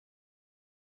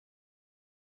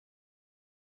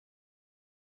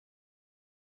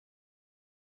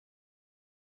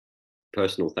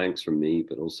personal thanks from me,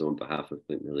 but also on behalf of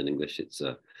Macmillan English. It's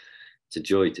a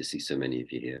joy to see so many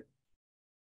of you here.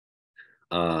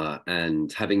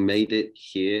 And having made it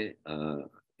here,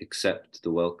 accept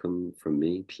the welcome from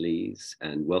me, please,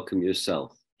 and welcome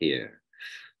yourself here.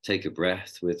 Take a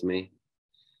breath with me.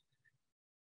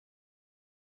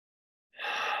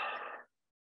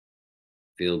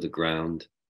 Feel the ground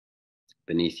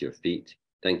beneath your feet.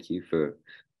 Thank you for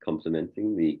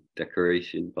complimenting the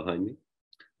decoration behind me.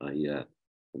 I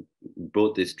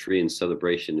brought this tree in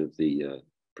celebration of the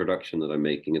production that I'm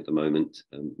making at the moment.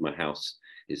 My house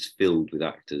is filled with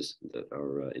actors that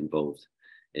are involved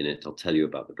in it. I'll tell you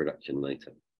about the production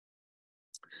later.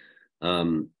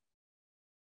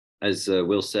 As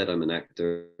Will said, I'm an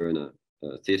actor and a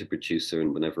theatre producer,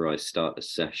 and whenever I start a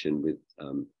session with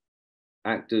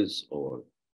actors or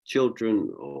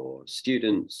children or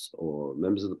students or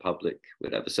members of the public,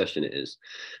 whatever session it is,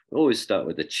 I always start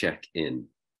with a check-in.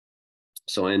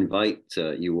 So I invite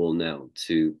you all now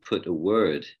to put a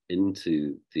word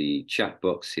into the chat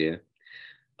box here,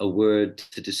 a word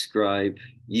to describe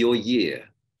your year,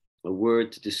 a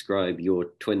word to describe your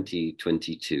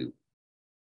 2022,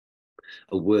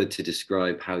 a word to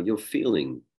describe how you're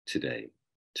feeling today,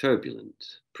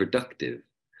 turbulent, productive,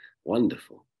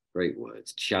 wonderful, great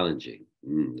words, challenging,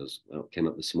 those came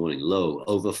up this morning, low,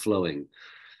 overflowing,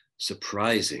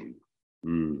 surprising,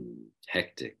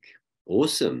 hectic,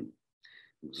 awesome,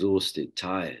 exhausted,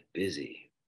 tired,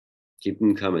 busy. Keep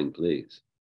them coming, please.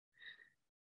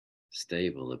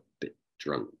 Stable, a bit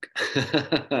drunk.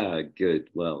 Good.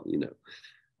 Well, you know,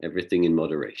 everything in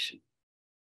moderation.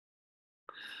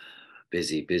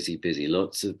 Busy, busy, busy.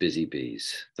 Lots of busy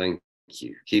bees. Thank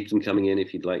you. Keep them coming in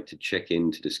if you'd like to check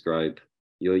in to describe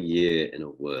your year in a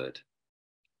word.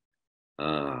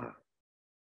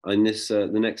 In this, the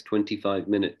next 25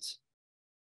 minutes,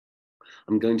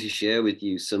 I'm going to share with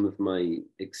you some of my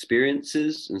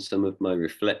experiences and some of my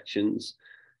reflections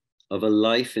of a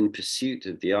life in pursuit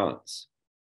of the arts,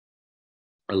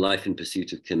 a life in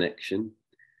pursuit of connection,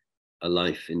 a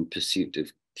life in pursuit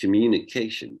of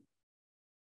communication,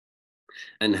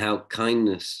 and how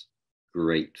kindness,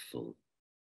 grateful,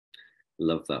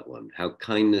 love that one, how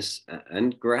kindness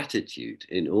and gratitude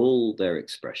in all their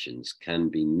expressions can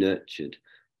be nurtured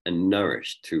and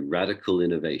nourished through radical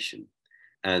innovation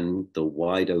and the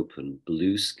wide open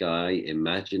blue sky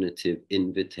imaginative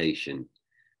invitation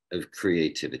of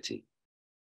creativity.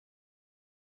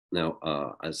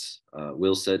 Now, as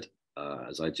Will said,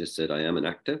 as I just said, I am an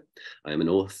actor, I am an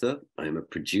author, I am a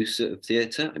producer of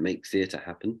theatre, I make theatre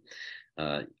happen,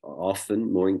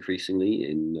 often, more increasingly,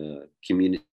 in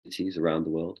communities around the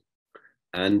world.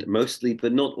 And mostly,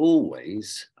 but not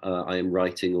always, I am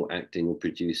writing or acting or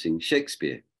producing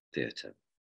Shakespeare theatre,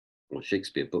 or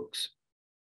Shakespeare books,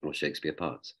 or Shakespeare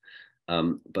parts.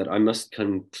 But I must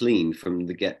come clean from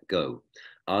the get-go.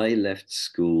 I left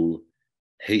school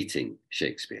hating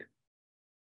Shakespeare.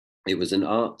 It was an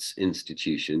arts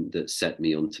institution that set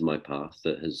me onto my path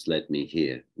that has led me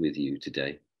here with you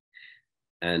today.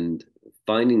 And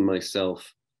finding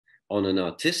myself on an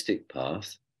artistic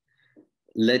path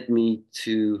led me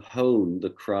to hone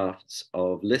the crafts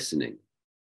of listening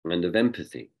and of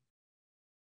empathy,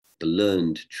 the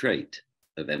learned trait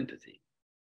of empathy.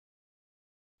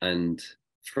 And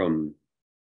from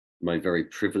my very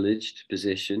privileged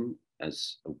position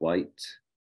as a white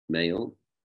male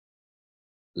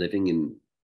living in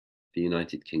the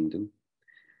United Kingdom,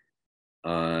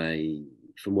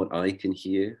 from what I can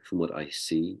hear, from what I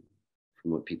see,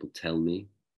 from what people tell me,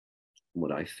 from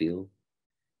what I feel,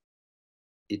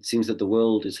 it seems that the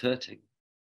world is hurting.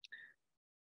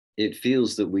 It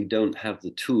feels that we don't have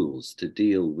the tools to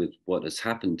deal with what has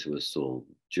happened to us all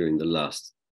during the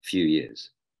last few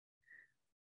years.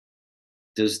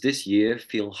 Does this year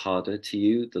feel harder to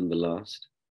you than the last?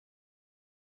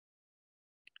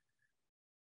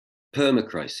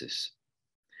 Permacrisis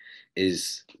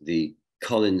is the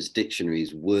Collins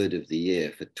Dictionary's word of the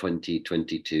year for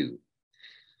 2022.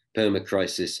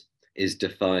 Permacrisis is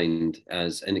defined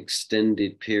as an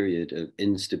extended period of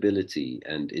instability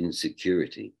and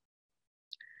insecurity.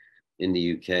 In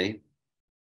the UK,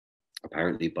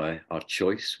 apparently by our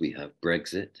choice, we have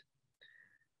Brexit.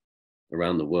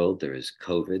 Around the world, there is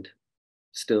COVID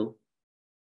still,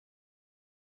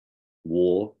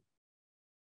 war,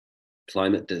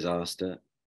 climate disaster,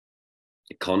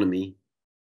 economy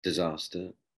disaster,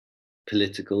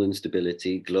 political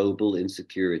instability, global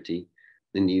insecurity.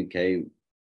 In the UK,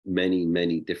 many,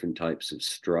 many different types of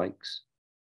strikes,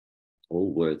 all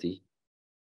worthy.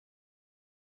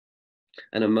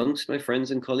 And amongst my friends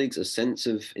and colleagues, a sense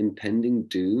of impending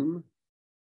doom.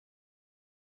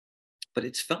 But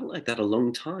it's felt like that a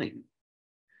long time.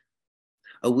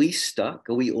 Are we stuck?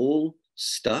 Are we all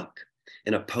stuck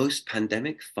in a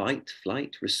post-pandemic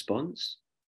fight-flight response?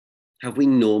 Have we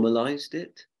normalized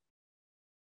it?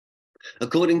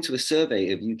 According to a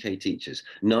survey of UK teachers,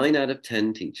 9 out of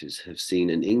 10 teachers have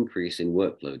seen an increase in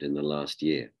workload in the last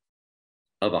year.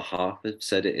 Over half have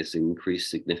said it has increased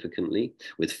significantly,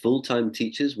 with full-time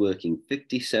teachers working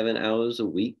 57 hours a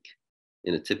week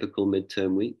in a typical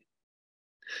midterm week.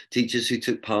 Teachers who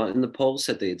took part in the poll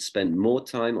said they had spent more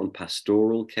time on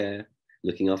pastoral care,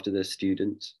 looking after their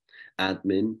students,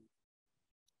 admin,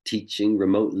 teaching,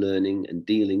 remote learning, and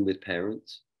dealing with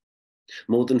parents.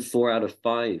 More than 4 out of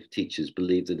 5 teachers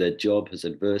believe that their job has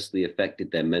adversely affected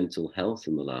their mental health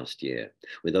in the last year,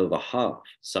 with over half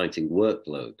citing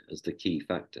workload as the key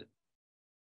factor.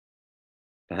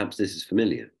 Perhaps this is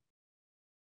familiar.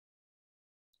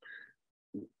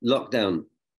 Lockdown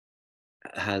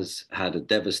has had a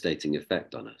devastating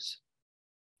effect on us.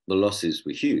 The losses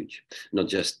were huge, not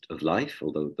just of life,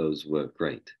 although those were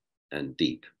great and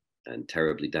deep and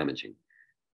terribly damaging,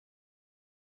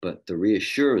 but the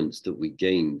reassurance that we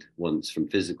gained once from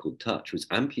physical touch was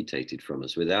amputated from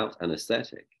us without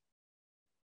anesthetic.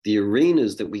 The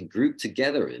arenas that we grouped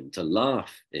together in, to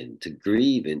laugh in, to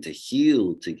grieve in, to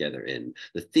heal together in,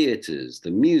 the theatres, the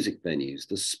music venues,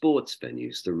 the sports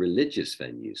venues, the religious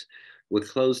venues, were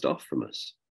closed off from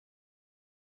us.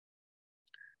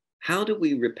 How do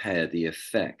we repair the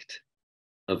effect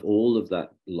of all of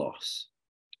that loss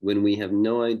when we have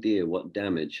no idea what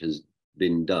damage has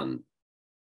been done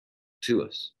to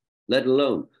us, let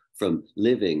alone from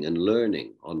living and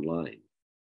learning online?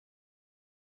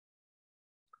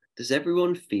 Does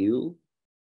everyone feel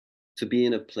to be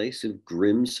in a place of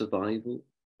grim survival,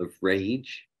 of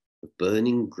rage, of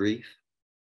burning grief?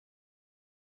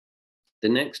 The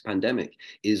next pandemic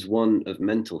is one of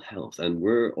mental health, and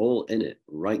we're all in it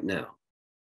right now.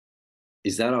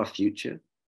 Is that our future?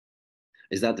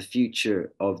 Is that the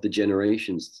future of the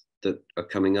generations that are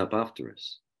coming up after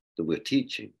us, that we're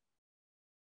teaching?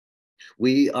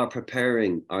 We are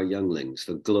preparing our younglings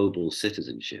for global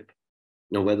citizenship.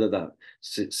 Now, whether that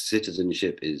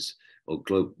citizenship is, or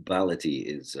globality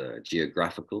is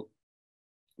geographical,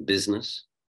 business,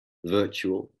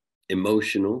 virtual,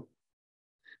 emotional,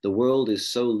 the world is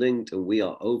so linked and we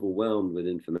are overwhelmed with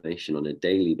information on a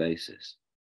daily basis.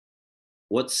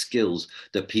 What skills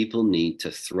do people need to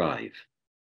thrive?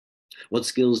 What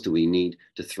skills do we need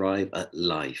to thrive at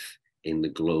life in the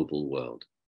global world?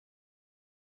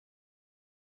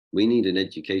 We need an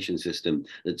education system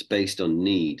that's based on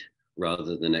need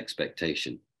rather than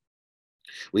expectation.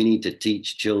 We need to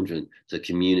teach children to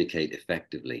communicate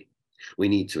effectively. We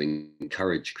need to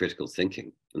encourage critical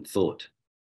thinking and thought.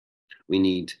 We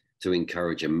need to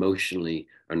encourage emotionally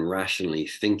and rationally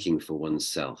thinking for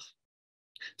oneself,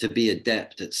 to be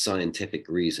adept at scientific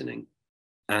reasoning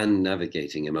and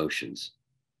navigating emotions.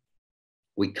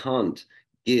 We can't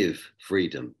give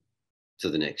freedom to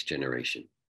the next generation,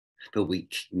 but we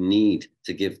need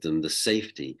to give them the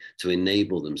safety to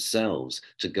enable themselves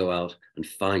to go out and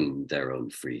find their own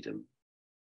freedom.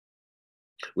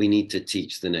 We need to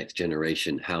teach the next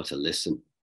generation how to listen,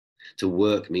 to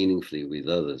work meaningfully with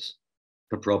others,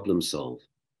 to problem solve,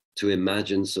 to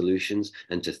imagine solutions,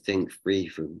 and to think free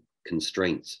from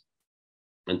constraints,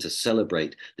 and to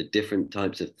celebrate the different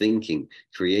types of thinking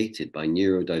created by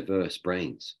neurodiverse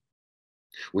brains.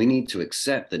 We need to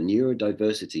accept that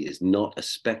neurodiversity is not a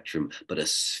spectrum, but a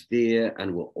sphere,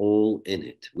 and we're all in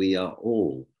it. We are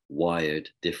all wired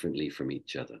differently from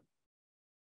each other.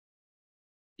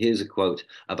 Here's a quote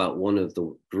about one of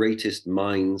the greatest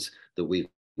minds that we've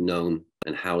known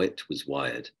and how it was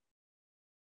wired.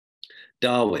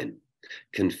 Darwin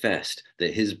confessed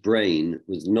that his brain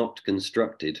was not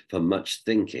constructed for much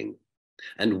thinking,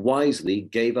 and wisely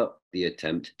gave up the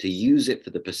attempt to use it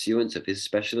for the pursuance of his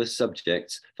specialist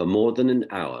subjects for more than an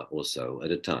hour or so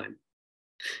at a time.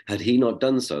 Had he not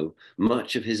done so,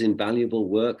 much of his invaluable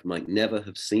work might never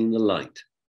have seen the light.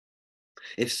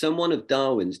 If someone of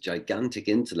Darwin's gigantic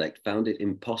intellect found it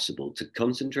impossible to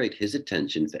concentrate his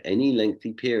attention for any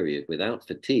lengthy period without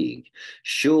fatigue,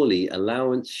 surely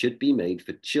allowance should be made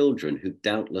for children who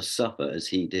doubtless suffer as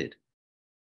he did.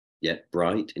 Yet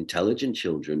bright, intelligent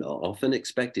children are often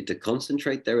expected to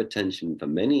concentrate their attention for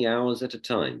many hours at a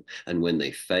time, and when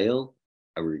they fail,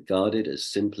 are regarded as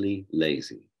simply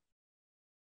lazy.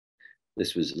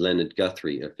 This was Leonard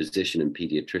Guthrie, a physician and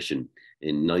pediatrician,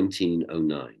 in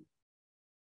 1909.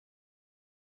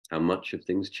 How much have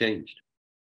things changed?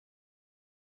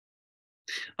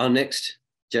 Our next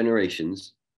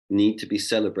generations need to be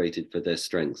celebrated for their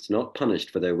strengths, not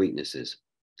punished for their weaknesses.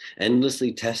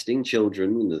 Endlessly testing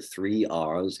children in the 3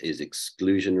 R's is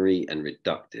exclusionary and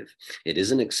reductive. It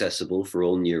isn't accessible for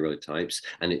all neurotypes,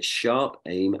 and its sharp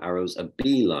aim arrows a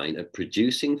beeline at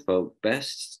producing folk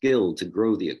best skilled to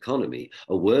grow the economy,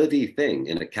 a worthy thing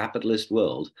in a capitalist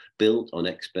world built on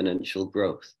exponential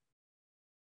growth.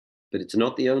 But it's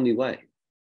not the only way.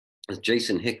 As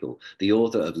Jason Hickel, the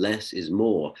author of Less is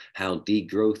More, How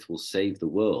Degrowth Will Save the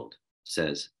World,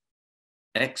 says,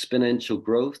 exponential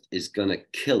growth is going to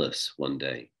kill us one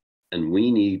day, and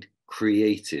we need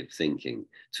creative thinking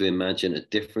to imagine a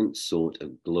different sort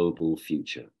of global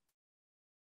future.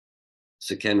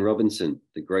 Sir Ken Robinson,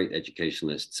 the great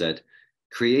educationalist, said,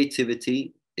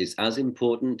 creativity is as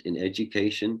important in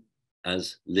education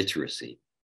as literacy.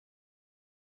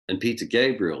 And Peter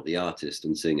Gabriel, the artist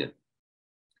and singer,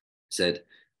 said,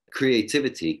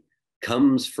 creativity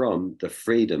comes from the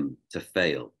freedom to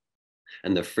fail.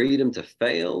 And the freedom to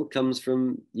fail comes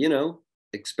from,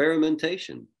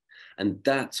 experimentation. And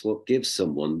that's what gives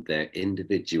someone their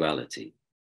individuality,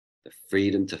 the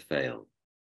freedom to fail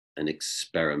and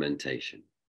experimentation.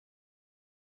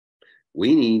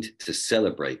 We need to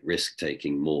celebrate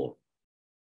risk-taking more.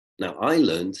 Now, I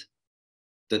learned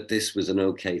that this was an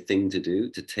okay thing to do,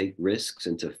 to take risks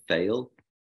and to fail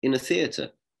in a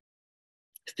theatre.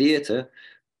 Theatre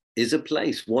is a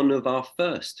place, one of our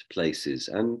first places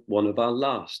and one of our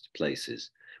last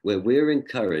places, where we're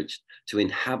encouraged to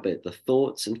inhabit the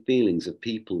thoughts and feelings of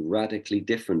people radically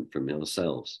different from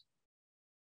ourselves.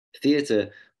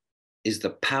 Theatre is the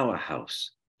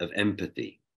powerhouse of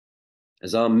empathy.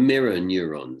 As our mirror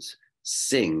neurons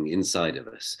sing inside of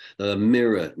us, the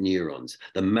mirror neurons,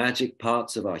 the magic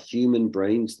parts of our human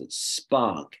brains that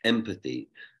spark empathy,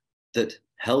 that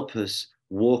help us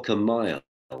walk a mile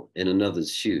in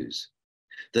another's shoes,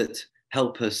 that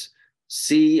help us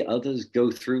see others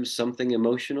go through something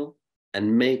emotional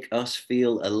and make us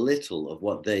feel a little of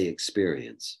what they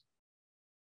experience.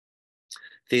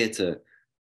 Theatre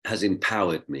has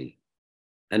empowered me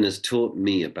and has taught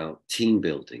me about team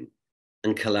building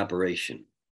and collaboration.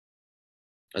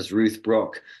 As Ruth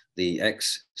Brock, the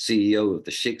ex-CEO of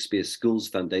the Shakespeare Schools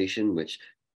Foundation, which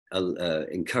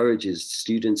encourages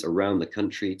students around the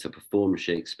country to perform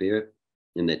Shakespeare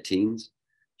in their teens,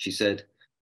 she said,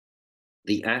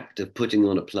 the act of putting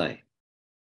on a play,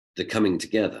 the coming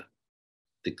together,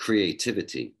 the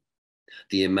creativity,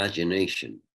 the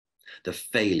imagination, the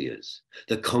failures,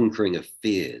 the conquering of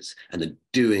fears, and the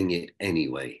doing it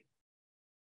anyway.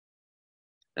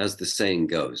 As the saying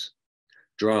goes,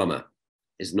 drama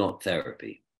is not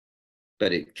therapy,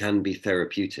 but it can be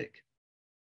therapeutic.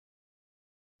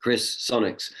 Chris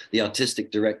Sonnix, the artistic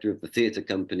director of the theatre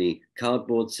company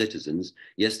Cardboard Citizens,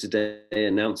 yesterday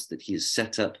announced that he has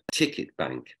set up Ticket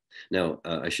Bank. Now,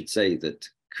 I should say that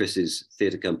Chris's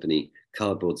theatre company,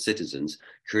 Cardboard Citizens,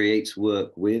 creates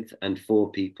work with and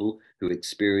for people who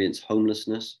experience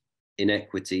homelessness,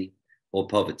 inequity, or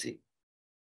poverty.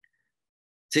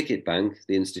 Ticket Bank,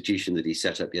 the institution that he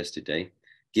set up yesterday,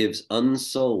 gives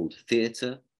unsold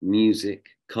theatre, music,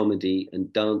 comedy,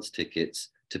 and dance tickets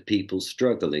to people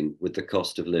struggling with the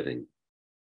cost of living.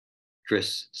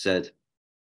 Chris said,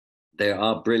 there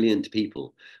are brilliant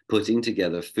people putting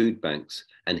together food banks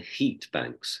and heat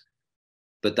banks,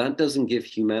 but that doesn't give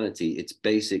humanity its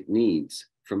basic needs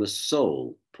from a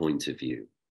soul point of view.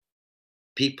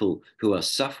 People who are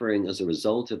suffering as a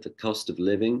result of the cost of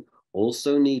living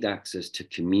also need access to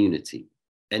community,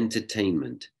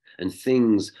 entertainment, and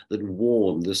things that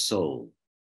warm the soul.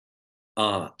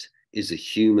 Art is a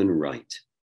human right,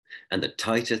 and the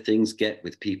tighter things get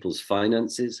with people's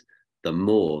finances, the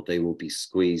more they will be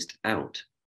squeezed out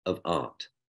of art.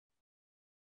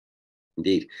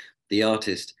 Indeed, the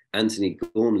artist Anthony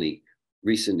Gormley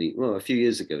recently, well, a few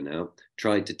years ago now,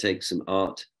 tried to take some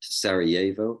art to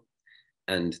Sarajevo,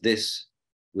 and this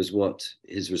was what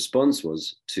his response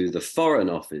was to the Foreign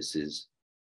Office's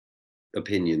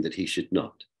opinion that he should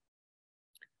not.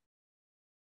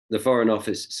 The Foreign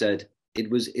Office said it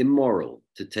was immoral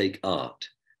to take art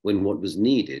when what was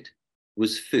needed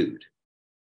was food.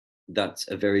 That's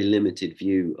a very limited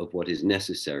view of what is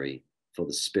necessary for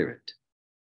the spirit.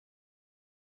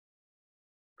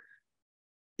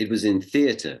 It was in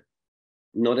theatre,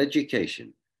 not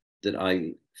education, that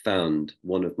I found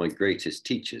one of my greatest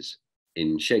teachers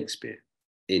in Shakespeare,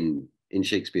 in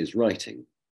Shakespeare's writing.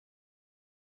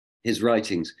 His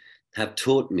writings have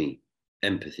taught me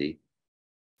empathy.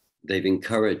 They've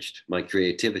encouraged my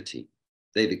creativity.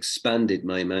 They've expanded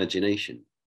my imagination.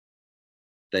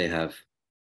 They have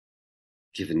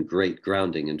given great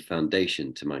grounding and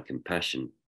foundation to my compassion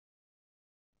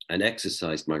and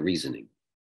exercised my reasoning.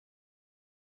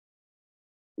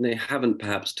 They haven't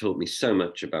perhaps taught me so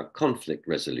much about conflict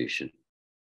resolution,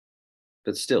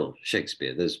 but still,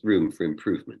 Shakespeare, there's room for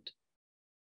improvement.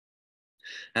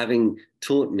 Having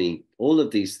taught me all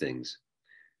of these things,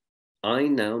 I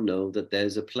now know that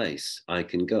there's a place I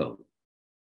can go,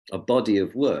 a body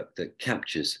of work that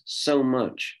captures so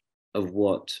much of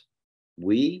what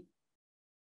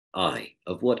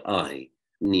I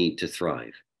need to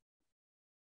thrive.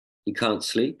 You can't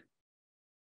sleep,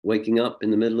 waking up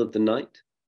in the middle of the night,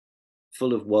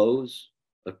 full of woes,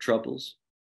 of troubles.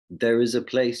 There is a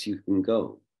place you can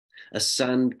go, a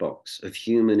sandbox of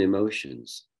human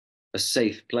emotions, a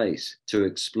safe place to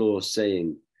explore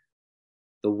saying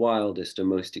the wildest and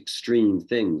most extreme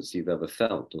things you've ever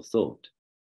felt or thought.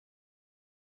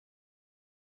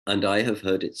 And I have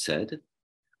heard it said,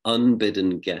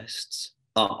 unbidden guests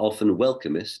are often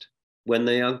welcomest when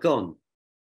they are gone.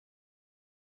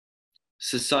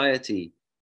 Society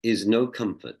is no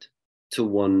comfort to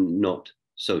one not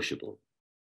sociable.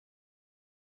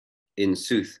 In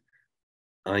sooth,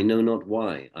 I know not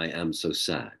why I am so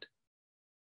sad.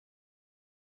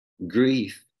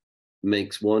 Grief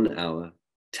makes 1 hour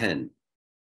 10.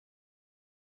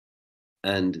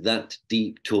 And that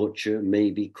deep torture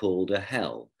may be called a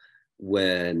hell,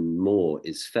 when more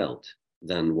is felt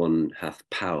than one hath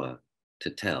power to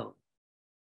tell.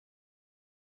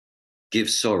 Give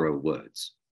sorrow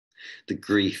words. The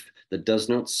grief that does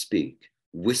not speak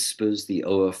whispers the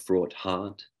o'erfraught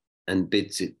heart and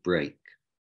bids it break.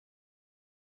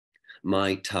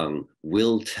 My tongue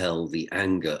will tell the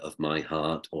anger of my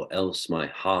heart, or else my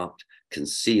heart,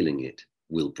 concealing it,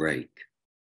 will break.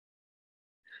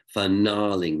 For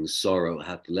gnarling sorrow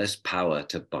hath less power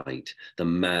to bite the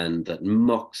man that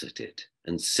mocks at it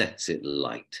and sets it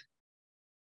light.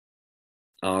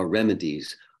 Our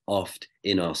remedies oft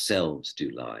in ourselves do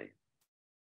lie,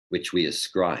 which we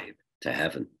ascribe to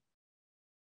heaven.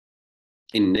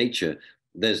 In nature,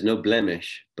 there's no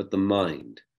blemish but the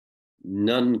mind.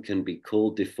 None can be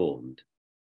called deformed,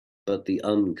 but the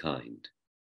unkind.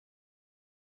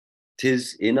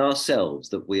 'Tis in ourselves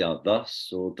that we are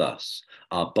thus or thus.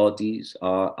 Our bodies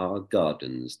are our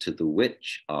gardens, to the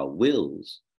which our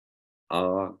wills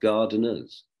are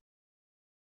gardeners.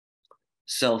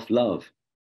 Self-love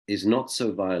is not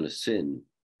so vile a sin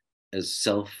as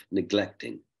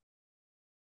self-neglecting.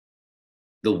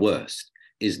 The worst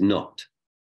is not,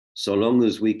 so long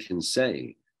as we can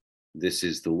say, this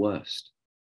is the worst.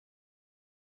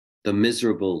 The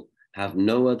miserable have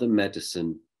no other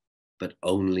medicine but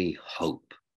only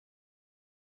hope.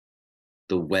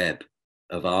 The web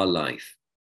of our life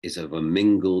is of a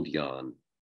mingled yarn,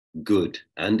 good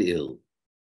and ill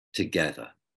together.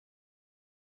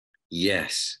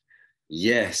 Yes,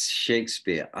 yes,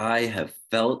 Shakespeare, I have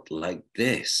felt like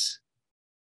this.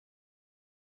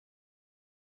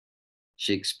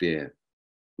 Shakespeare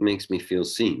makes me feel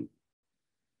seen.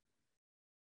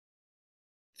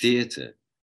 Theatre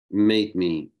made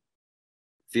me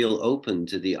feel open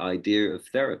to the idea of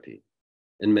therapy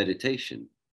and meditation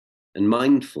and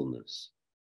mindfulness.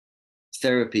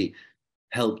 Therapy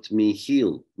helped me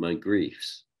heal my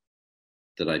griefs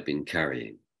that I'd been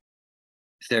carrying.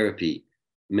 Therapy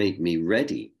made me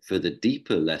ready for the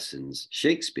deeper lessons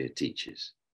Shakespeare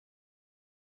teaches.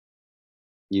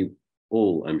 You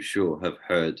all, I'm sure, have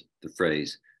heard the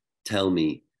phrase, tell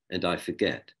me and I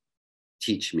forget,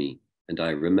 teach me and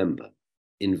I remember,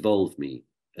 involve me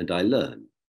and I learn.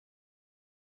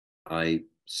 I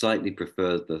slightly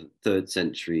prefer the 3rd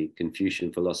century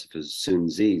Confucian philosopher Sun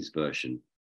Tzu's version.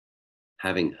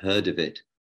 Having heard of it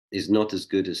is not as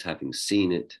good as having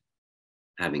seen it.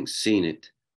 Having seen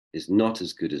it is not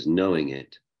as good as knowing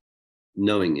it.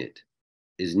 Knowing it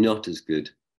is not as good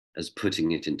as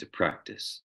putting it into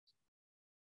practice.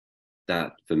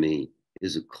 That, for me,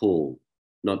 is a call,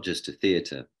 not just to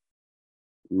theatre,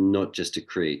 not just to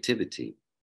creativity,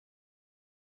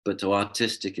 but to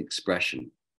artistic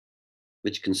expression,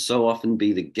 which can so often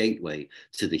be the gateway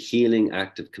to the healing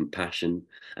act of compassion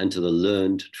and to the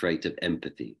learned trait of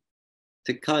empathy,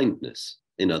 to kindness,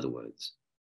 in other words.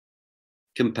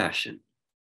 Compassion,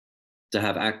 to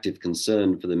have active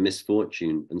concern for the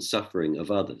misfortune and suffering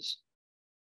of others,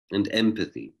 and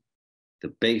empathy,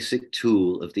 the basic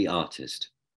tool of the artist,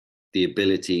 the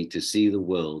ability to see the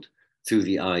world through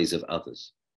the eyes of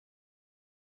others.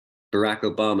 Barack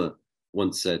Obama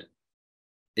once said,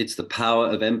 it's the power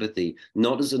of empathy,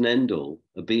 not as an end-all,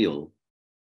 a be-all,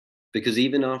 because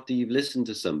even after you've listened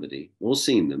to somebody or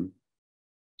seen them,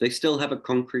 they still have a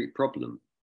concrete problem.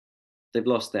 They've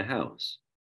lost their house.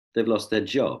 They've lost their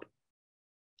job.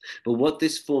 But what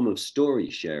this form of story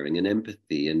sharing and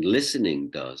empathy and listening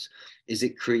does is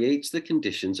it creates the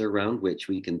conditions around which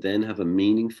we can then have a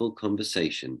meaningful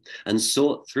conversation and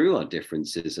sort through our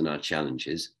differences and our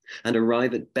challenges and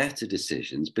arrive at better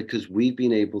decisions because we've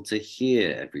been able to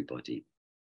hear everybody.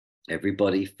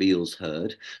 Everybody feels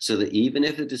heard, so that even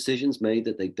if a decision's made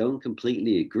that they don't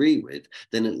completely agree with,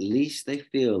 then at least they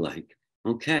feel like,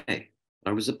 okay,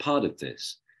 I was a part of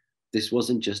this. This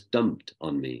wasn't just dumped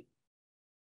on me.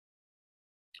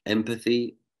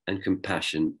 Empathy and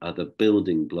compassion are the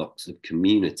building blocks of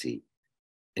community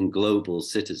and global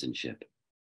citizenship.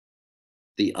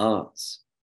 The arts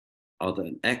are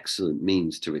an excellent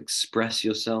means to express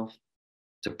yourself,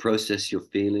 to process your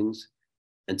feelings,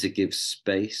 and to give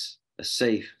space, a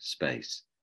safe space,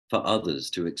 for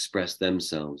others to express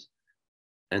themselves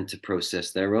and to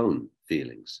process their own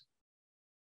feelings.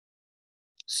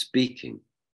 Speaking,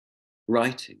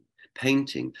 writing,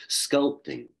 painting,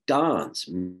 sculpting, dance,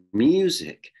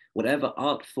 music, whatever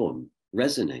art form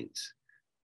resonates.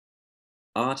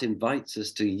 Art invites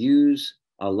us to use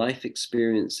our life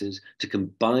experiences, to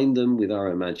combine them with our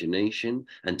imagination,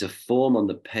 and to form on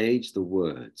the page the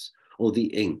words, or the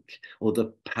ink, or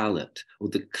the palette, or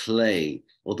the clay,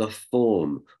 or the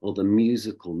form, or the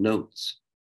musical notes.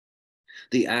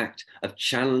 The act of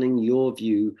channeling your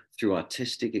view through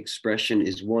artistic expression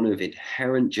is one of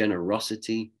inherent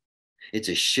generosity. It's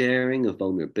a sharing of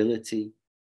vulnerability.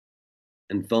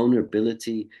 And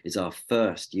vulnerability is our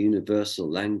first universal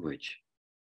language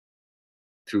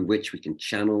through which we can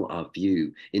channel our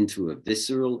view into a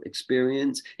visceral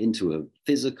experience, into a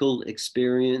physical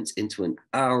experience, into an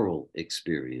aural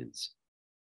experience.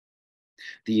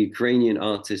 The Ukrainian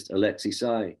artist Alexei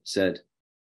Sai said,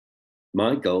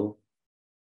 "My goal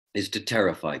is to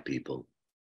terrify people,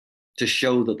 to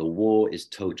show that the war is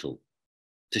total,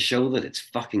 to show that it's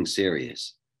fucking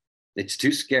serious. It's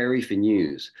too scary for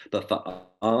news, but for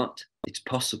art, it's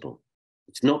possible.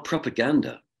 It's not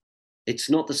propaganda.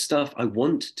 It's not the stuff I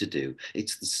want to do.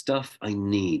 It's the stuff I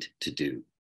need to do.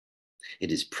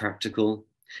 It is practical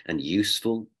and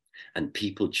useful, and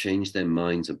people change their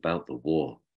minds about the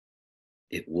war.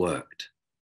 It worked."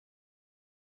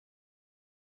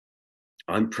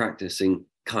 I'm practicing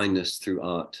kindness through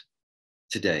art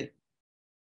today.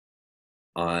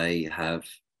 I have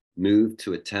moved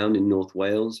to a town in North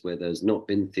Wales where there's not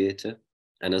been theatre.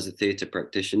 And as a theatre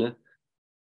practitioner,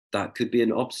 that could be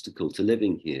an obstacle to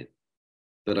living here.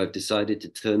 But I've decided to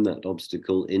turn that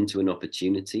obstacle into an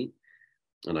opportunity.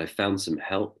 And I found some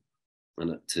help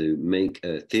to make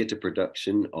a theatre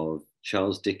production of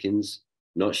Charles Dickens,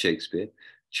 not Shakespeare,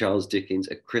 Charles Dickens,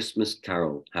 A Christmas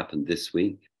Carol happened this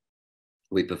week.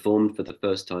 We performed for the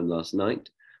first time last night.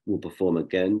 We'll perform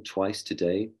again twice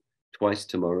today, twice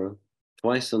tomorrow,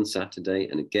 twice on Saturday,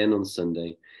 and again on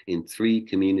Sunday in 3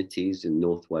 communities in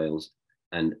North Wales.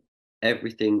 And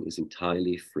everything is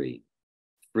entirely free,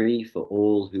 free for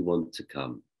all who want to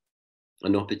come.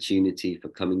 An opportunity for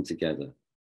coming together,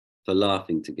 for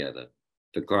laughing together,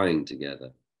 for crying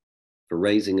together, for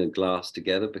raising a glass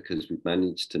together because we've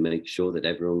managed to make sure that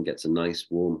everyone gets a nice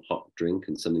warm hot drink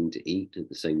and something to eat at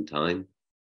the same time,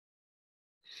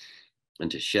 and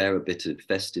to share a bit of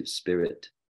festive spirit,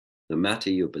 no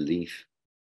matter your belief,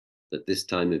 that this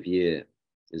time of year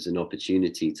is an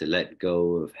opportunity to let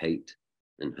go of hate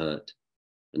and hurt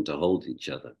and to hold each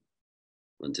other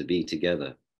and to be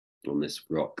together on this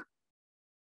rock.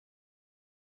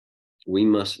 We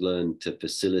must learn to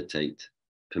facilitate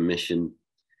permission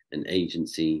and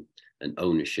agency and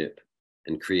ownership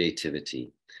and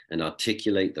creativity, and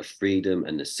articulate the freedom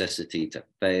and necessity to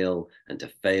fail and to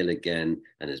fail again.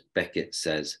 And as Beckett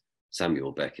says,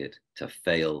 Samuel Beckett, to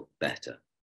fail better.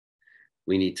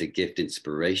 We need to gift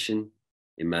inspiration,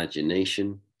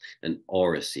 imagination, and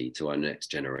oracy to our next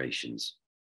generations.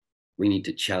 We need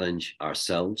to challenge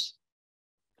ourselves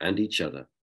and each other.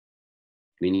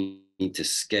 We need to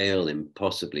scale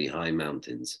impossibly high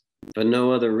mountains for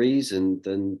no other reason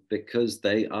than because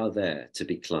they are there to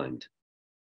be climbed.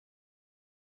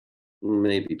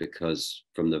 Maybe because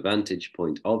from the vantage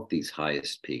point of these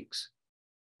highest peaks,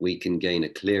 we can gain a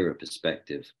clearer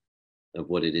perspective of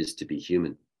what it is to be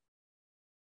human.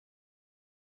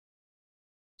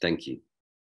 Thank you.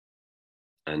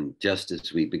 And just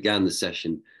as we began the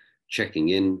session, checking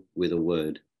in with a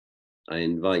word, I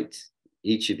invite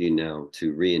each of you now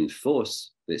to reinforce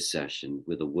this session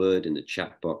with a word in the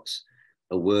chat box,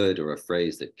 a word or a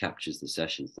phrase that captures the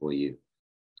session for you,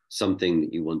 something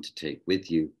that you want to take with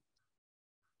you,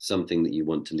 something that you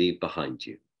want to leave behind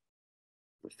you.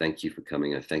 Thank you for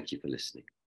coming. I thank you for listening.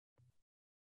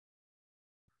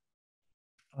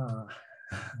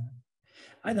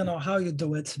 I don't know how you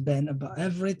do it, Ben, but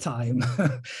every time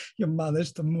you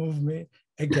manage to move me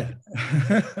again.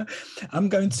 I'm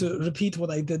going to repeat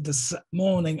what I did this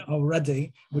morning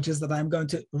already, which is that I'm going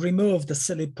to remove the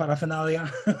silly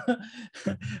paraphernalia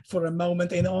for a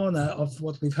moment in honor of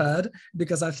what we've heard,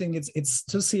 because I think it's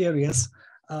too serious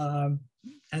and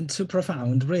too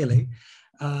profound, really.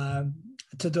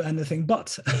 To do anything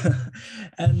but.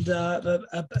 And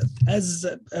as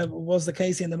was the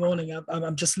case in the morning,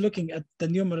 I'm just looking at the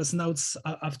numerous notes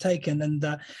I've taken, and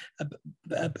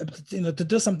to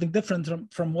do something different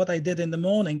from what I did in the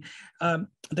morning.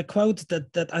 The quote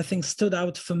that I think stood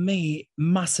out for me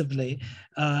massively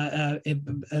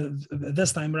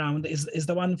this time around is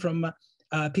the one from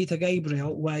Peter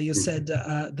Gabriel, where you said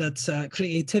that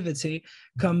creativity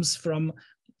comes from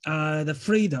the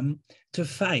freedom to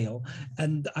fail.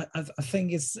 And I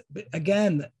think it's,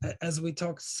 again, as we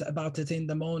talked about it in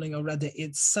the morning already,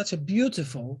 it's such a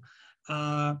beautiful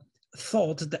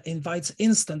thought that invites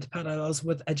instant parallels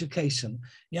with education.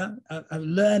 Yeah,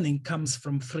 learning comes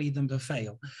from freedom to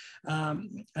fail.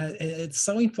 It's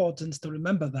so important to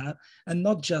remember that, and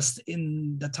not just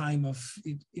in the time of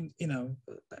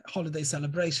holiday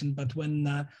celebration, but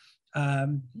when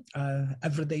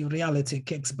everyday reality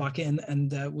kicks back in,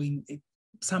 and we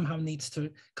somehow need to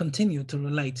continue to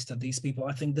relate to these people.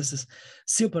 I think this is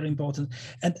super important.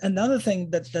 And another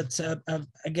thing that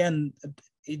again,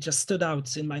 it just stood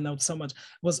out in my notes so much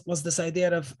was this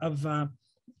idea of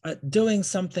doing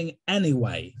something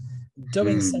anyway,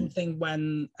 doing something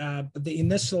when the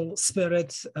initial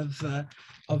spirit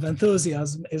of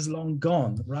enthusiasm is long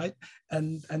gone, right?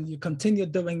 And you continue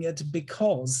doing it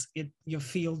because you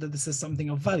feel that this is something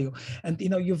of value. And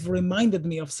you've reminded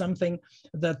me of something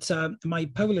that my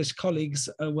Polish colleagues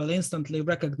will instantly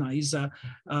recognize.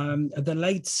 The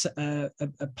late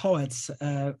poet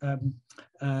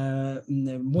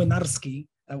Młynarski,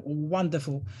 a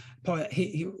wonderful poet.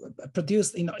 He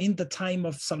produced, in the time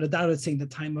of solidarity, in the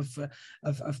time of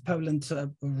Poland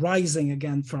rising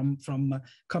again from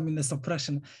communist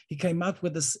oppression, he came out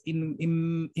with this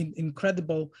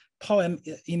incredible poem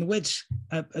in which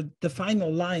the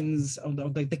final lines, or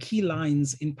the key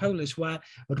lines in Polish were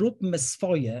 "Róbmy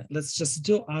swoje," let's just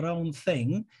do our own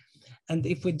thing. And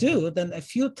if we do, then a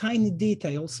few tiny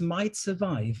details might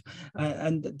survive.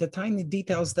 And the tiny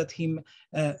details that he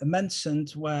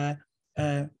mentioned were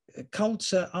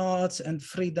culture, art, and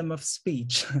freedom of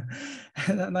speech.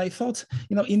 And I thought,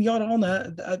 in your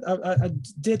honor, I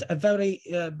did a very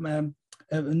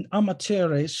an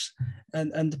amateurish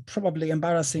and probably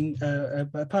embarrassing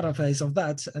paraphrase of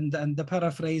that. And the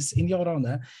paraphrase in your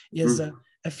honor is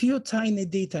a few tiny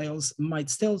details might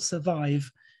still survive: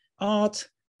 art,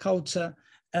 culture,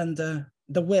 and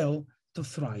the will to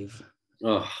thrive.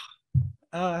 Oh,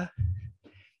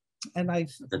 and I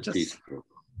that's just, beautiful.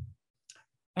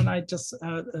 And I just,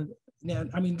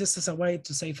 I mean, this is a way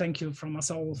to say thank you from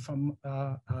us all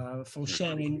for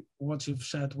sharing what you've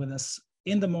shared with us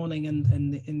in the morning and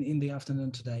in the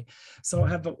afternoon today. So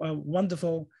have a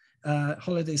wonderful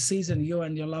holiday season, you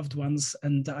and your loved ones,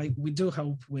 and we do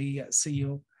hope we see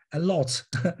you a lot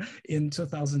in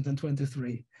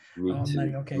 2023 on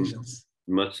many occasions.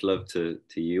 Much love to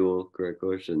you all,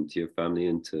 Grzegorz, and to your family,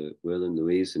 and to Will and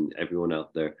Louise and everyone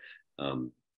out there.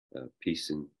 Peace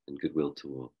and goodwill to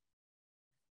all.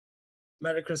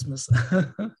 Merry Christmas.